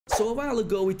So a while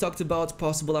ago we talked about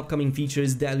possible upcoming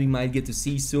features that we might get to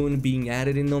see soon being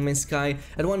added in No Man's Sky.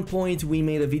 At one point we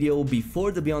made a video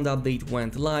before the Beyond update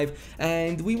went live,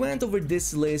 and we went over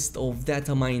this list of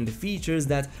data mined features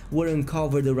that were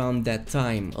uncovered around that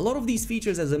time. A lot of these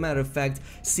features, as a matter of fact,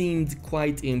 seemed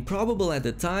quite improbable at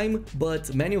the time,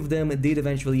 but many of them did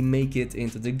eventually make it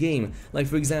into the game. Like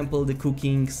for example the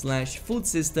cooking/food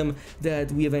system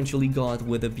that we eventually got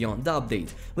with the Beyond update.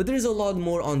 But there's a lot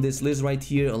more on this list right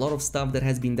here, a lot of stuff that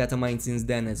has been data mined since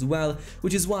then as well,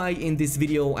 which is why in this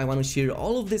video I want to share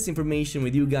all of this information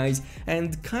with you guys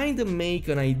and kind of make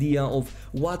an idea of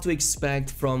what to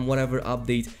expect from whatever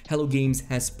update Hello Games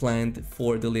has planned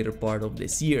for the later part of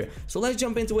this year. So let's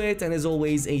jump into it, and as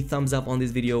always a thumbs up on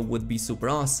this video would be super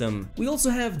awesome. We also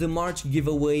have the March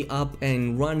giveaway up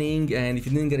and running, and if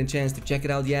you didn't get a chance to check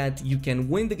it out yet, you can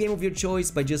win the game of your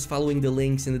choice by just following the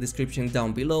links in the description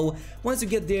down below. Once you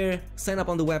get there, sign up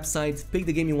on the website, pick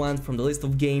the game you want from the list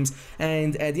of games,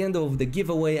 and at the end of the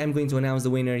giveaway I'm going to announce the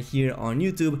winner here on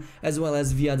YouTube as well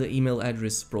as via the email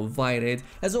address provided.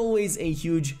 As always, a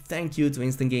huge thank you to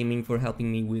Instant Gaming for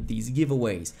helping me with these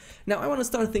giveaways. Now I want to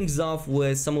start things off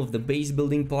with some of the base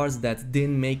building parts that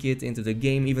didn't make it into the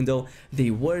game even though they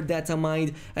were data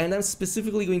mined, and I'm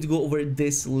specifically going to go over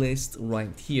this list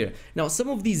right here. Now some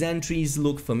of these entries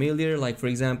look familiar, like for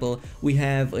example we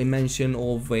have a mention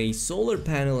of a solar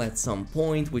panel at some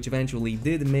point which eventually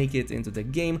did make it into the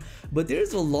game, but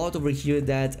there's a lot over here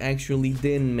that actually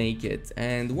didn't make it,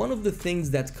 and one of the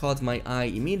things that caught my eye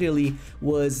immediately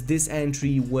was this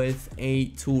entry with a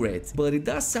turret. But it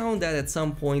does sound that at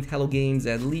some point Hello Games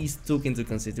at least took into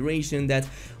consideration that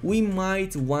we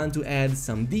might want to add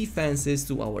some defenses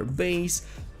to our base,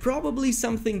 probably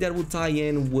something that would tie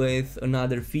in with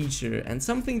another feature, and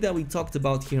something that we talked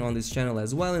about here on this channel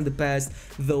as well in the past,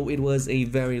 though it was a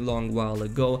very long while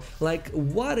ago. Like,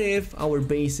 what if our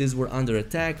bases were under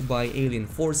attack by alien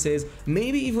forces,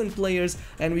 maybe even players,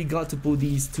 and we got to put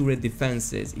these turret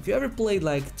defenses? If you ever played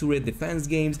like turret defense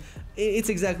games, it's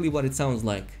exactly what it sounds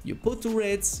like. You put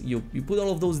turrets, you put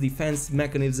all of those defense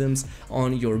mechanisms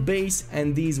on your base,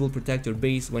 and these will protect your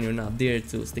base when you're not there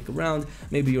to stick around.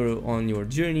 Maybe you're on your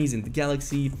journeys in the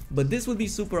galaxy, but this would be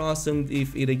super awesome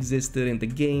if it existed in the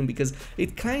game, because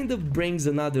it kind of brings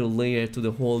another layer to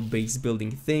the whole base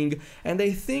building thing, and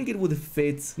I think it would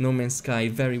fit No Man's Sky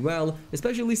very well,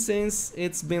 especially since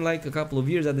it's been like a couple of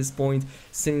years at this point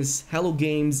since Hello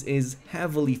Games is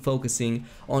heavily focusing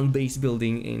on base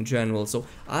building in general. So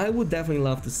I would definitely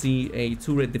love to see a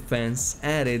turret defense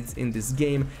added in this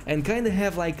game and kind of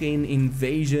have like an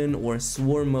invasion or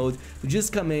swarm mode to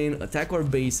just come in, attack our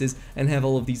bases, and have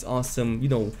all of these awesome, you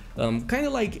know, kind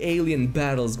of like alien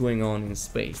battles going on in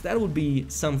space. That would be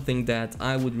something that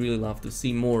I would really love to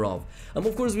see more of.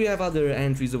 Of course we have other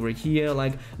entries over here,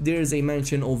 like there's a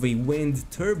mention of a wind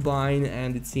turbine,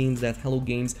 and it seems that Hello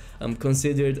Games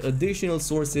considered additional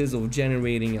sources of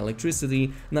generating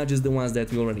electricity, not just the ones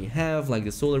that we already have like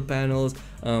the solar panels,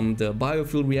 the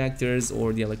biofuel reactors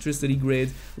or the electricity grid,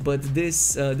 but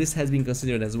this has been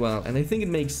considered as well, and I think it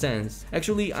makes sense.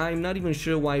 Actually, I'm not even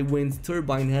sure why wind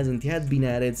turbine hasn't yet been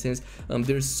added, since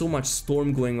there's so much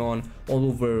storm going on all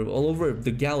over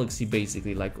the galaxy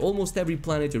basically. Like almost every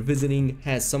planet you're visiting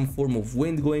has some form of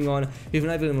wind going on,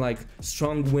 even like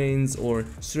strong winds or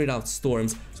straight out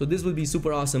storms. So this would be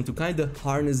super awesome to kind of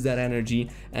harness that energy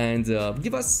and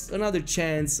give us another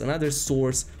chance, another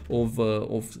source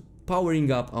of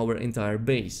powering up our entire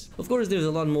base. Of course there's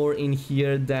a lot more in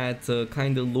here that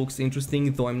kind of looks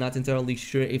interesting, though I'm not entirely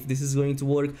sure if this is going to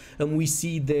work. We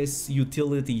see this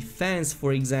utility fence,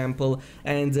 for example,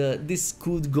 and this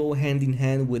could go hand in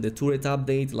hand with the turret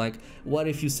update. Like, what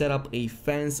if you set up a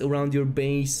fence around your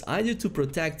base, either to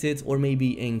protect it or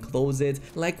maybe enclose it?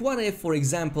 Like, what if, for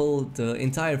example, the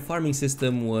entire farming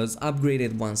system was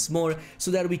upgraded once more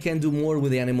so that we can do more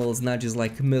with the animals, not just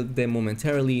like milk them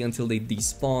momentarily until they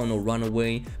despawn or run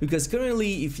away? Because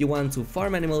currently if you want to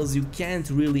farm animals you can't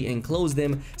really enclose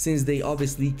them, since they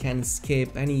obviously can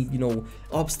escape any, you know,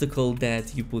 obstacle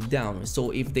that you put down.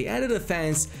 So if they added a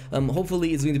fence,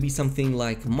 hopefully it's going to be something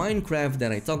like Minecraft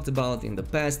that I talked about in the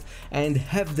past, and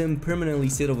have them permanently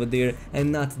sit over there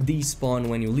and not despawn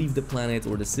when you leave the planet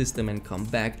or the system and come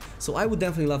back. So I would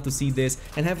definitely love to see this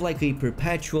and have like a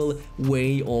perpetual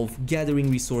way of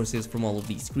gathering resources from all of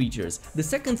these creatures. The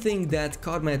second thing that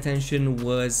caught my attention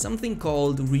was something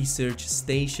called Research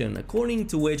Station, according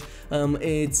to which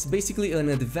it's basically an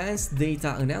advanced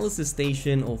data analysis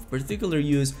station of particular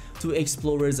use to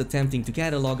explorers attempting to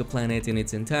catalog a planet in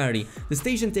its entirety. The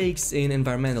station takes in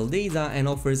environmental data and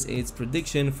offers its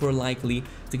prediction for likely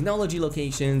technology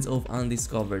locations, of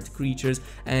undiscovered creatures,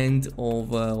 and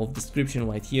of description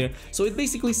right here. So it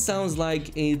basically sounds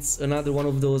like it's another one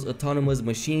of those autonomous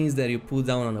machines that you put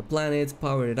down on a planet,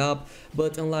 power it up,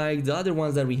 but unlike the other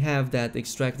ones that we have that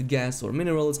extract gas or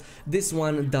minerals, this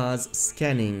one does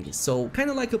scanning. So kind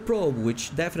of like a probe,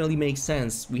 which definitely makes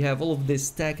sense. We have all of this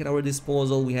tech at our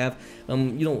disposal. We have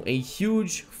you know, a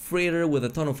huge freighter with a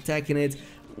ton of tech in it.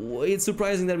 It's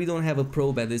surprising that we don't have a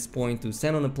probe at this point to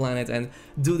send on a planet and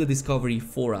do the discovery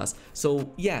for us.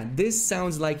 So yeah, this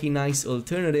sounds like a nice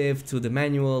alternative to the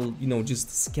manual, you know, just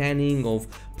scanning of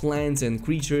plants and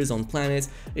creatures on planets.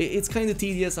 It's kind of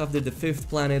tedious after the 5th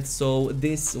planet, so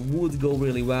this would go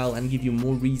really well and give you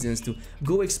more reasons to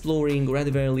go exploring, or at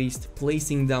the very least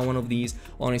placing down one of these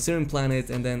on a certain planet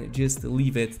and then just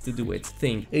leave it to do its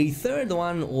thing. A third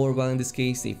one, or well in this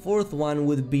case a 4th one,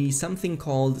 would be something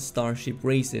called starship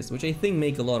races, which I think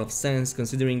make a lot of sense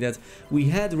considering that we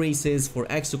had races for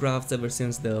exocrafts ever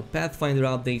since the Pathfinder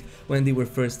update when they were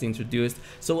first introduced.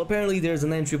 So apparently there's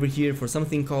an entry over here for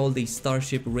something called a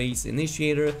starship race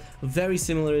initiator, very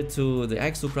similar to the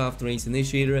exocraft race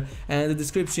initiator, and the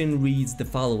description reads the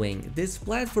following: this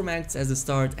platform acts as a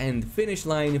start and finish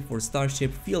line for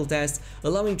starship field tests,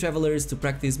 allowing travelers to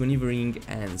practice maneuvering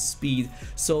and speed.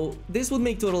 So this would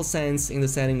make total sense in the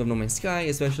setting of No Man's Sky,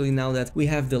 especially now that we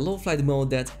have the low flight mode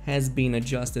that has been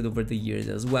adjusted over the years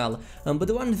as well. But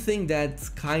the one thing that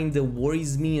kinda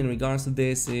worries me in regards to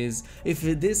this is if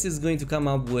this is going to come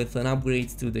up with an upgrade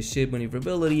to the ship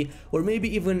maneuverability, or maybe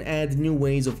even add new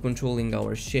ways of controlling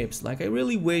our ships. Like, I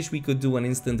really wish we could do an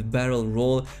instant barrel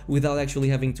roll without actually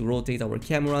having to rotate our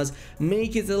cameras,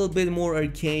 make it a little bit more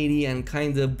arcadey, and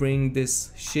kinda bring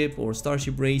this ship or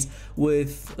starship race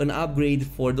with an upgrade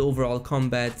for the overall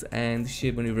combat and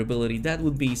ship maneuverability. That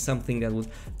would be something that would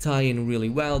tie in really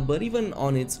well, but even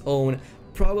on its own,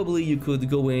 probably you could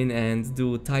go in and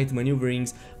do tight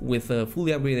maneuverings with a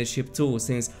fully upgraded ship too,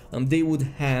 since they would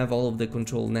have all of the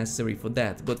control necessary for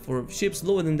that. But for ships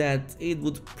lower than that, it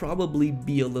would probably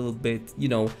be a little bit, you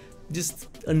know, just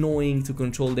annoying to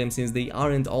control them since they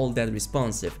aren't all that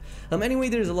responsive. Anyway,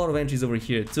 there's a lot of entries over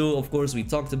here too. Of course, we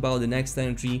talked about the next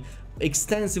entry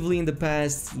extensively in the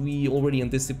past, we already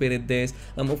anticipated this.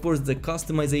 Of course, the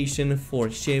customization for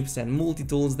ships and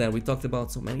multi-tools that we talked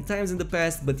about so many times in the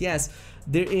past, but yes,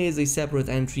 there is a separate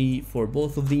entry for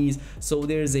both of these. So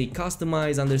there's a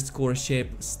customize_ship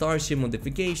starship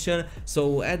modification,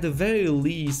 so at the very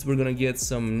least we're gonna get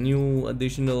some new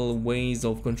additional ways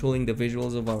of controlling the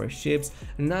visuals of our ships.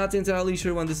 Not entirely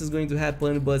sure when this is going to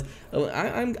happen, but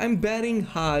I'm betting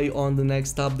high on the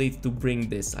next update to bring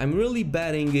this. I'm really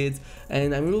betting it,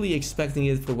 and I'm really expecting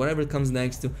it for whatever comes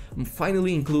next to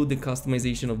finally include the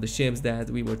customization of the ships that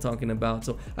we were talking about.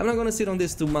 So I'm not gonna sit on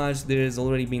this too much, there's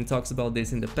already been talks about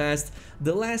this in the past.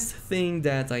 The last thing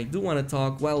that I do want to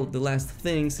talk, well, the last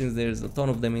thing, since there's a ton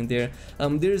of them in there,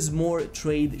 there's more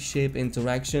trade ship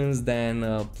interactions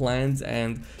than planned,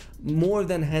 and more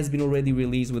than has been already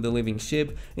released with the living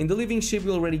ship. In the living ship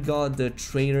we already got the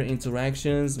trader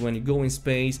interactions. When you go in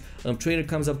space, trader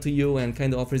comes up to you and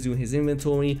kind of offers you his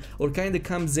inventory, or kind of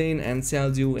comes in and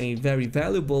sells you a very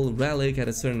valuable relic at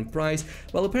a certain price.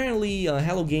 Well, apparently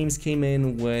Hello Games came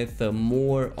in with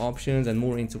more options and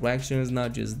more interactions,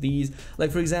 not just these. Like,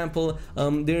 for example,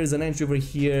 there's an entry over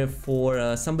here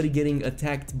for somebody getting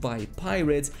attacked by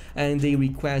pirates, and they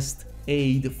request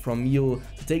aid from you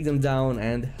to take them down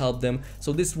and help them.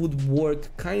 So this would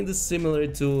work kind of similar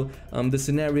to the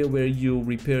scenario where you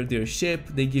repair their ship.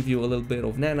 They give you a little bit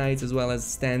of nanites as well as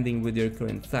standing with your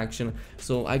current faction.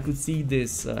 So I could see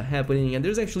this happening, and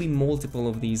there's actually multiple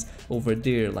of these over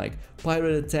there, like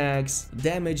pirate attacks,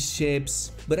 damaged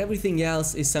ships, but everything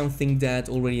else is something that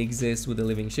already exists with the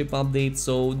living ship update.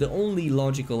 So the only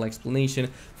logical explanation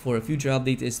for a future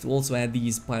update is to also add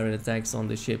these pirate attacks on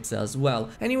the ships as well.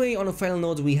 Anyway, on a final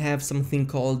note, we have something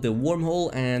called the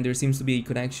wormhole, and there seems to be a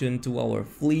connection to our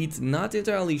fleet. Not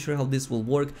entirely sure how this will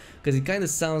work, because it kind of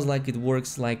sounds like it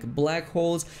works like black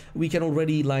holes. We can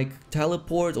already like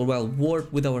teleport, or well,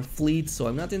 warp with our fleet, so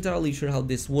I'm not entirely sure how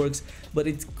this works, but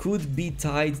it could be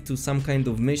tied to some kind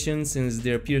of mission, since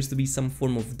there appears to be some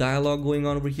form of dialogue going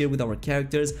on over here with our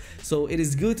characters. So it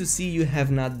is good to see you have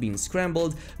not been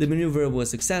scrambled, the maneuver was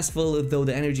successful, successful, though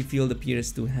the energy field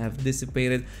appears to have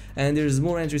dissipated. And there's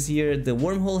more entries here. The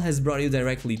wormhole has brought you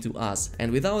directly to us,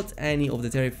 and without any of the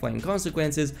terrifying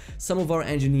consequences some of our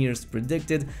engineers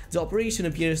predicted. The operation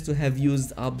appears to have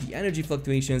used up the energy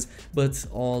fluctuations, but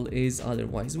all is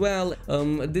otherwise well.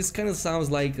 This kind of sounds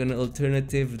like an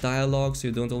alternative dialogue, so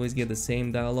you don't always get the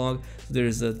same dialogue. So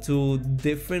there's two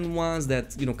different ones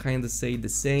that, you know, kind of say the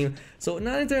same. So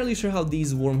not entirely sure how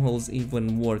these wormholes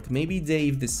even work. Maybe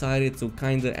they've decided to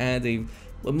kind of add a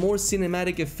more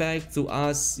cinematic effect to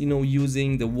us, you know,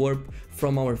 using the warp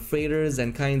from our freighters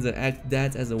and kind of act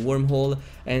that as a wormhole,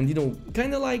 and, you know,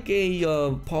 kind of like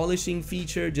a polishing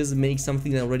feature, just make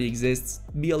something that already exists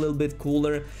be a little bit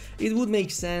cooler. It would make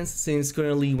sense, since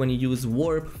currently when you use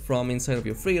warp from inside of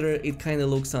your freighter, it kind of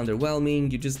looks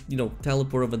underwhelming. You just, you know,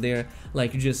 teleport over there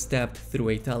like you just stepped through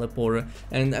a teleporter,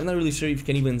 and I'm not really sure if you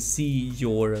can even see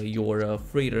your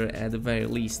freighter at the very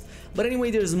least. But anyway,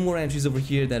 there's more entries over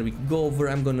here that we can go over.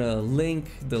 I'm gonna link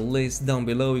the list down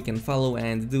below. You can follow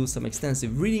and do some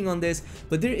extensive reading on this,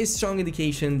 but there is strong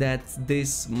indication that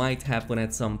this might happen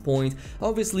at some point.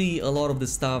 Obviously, a lot of the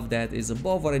stuff that is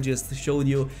above what I just showed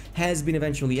you has been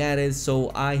eventually added,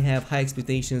 so I have high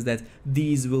expectations that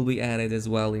these will be added as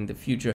well in the future.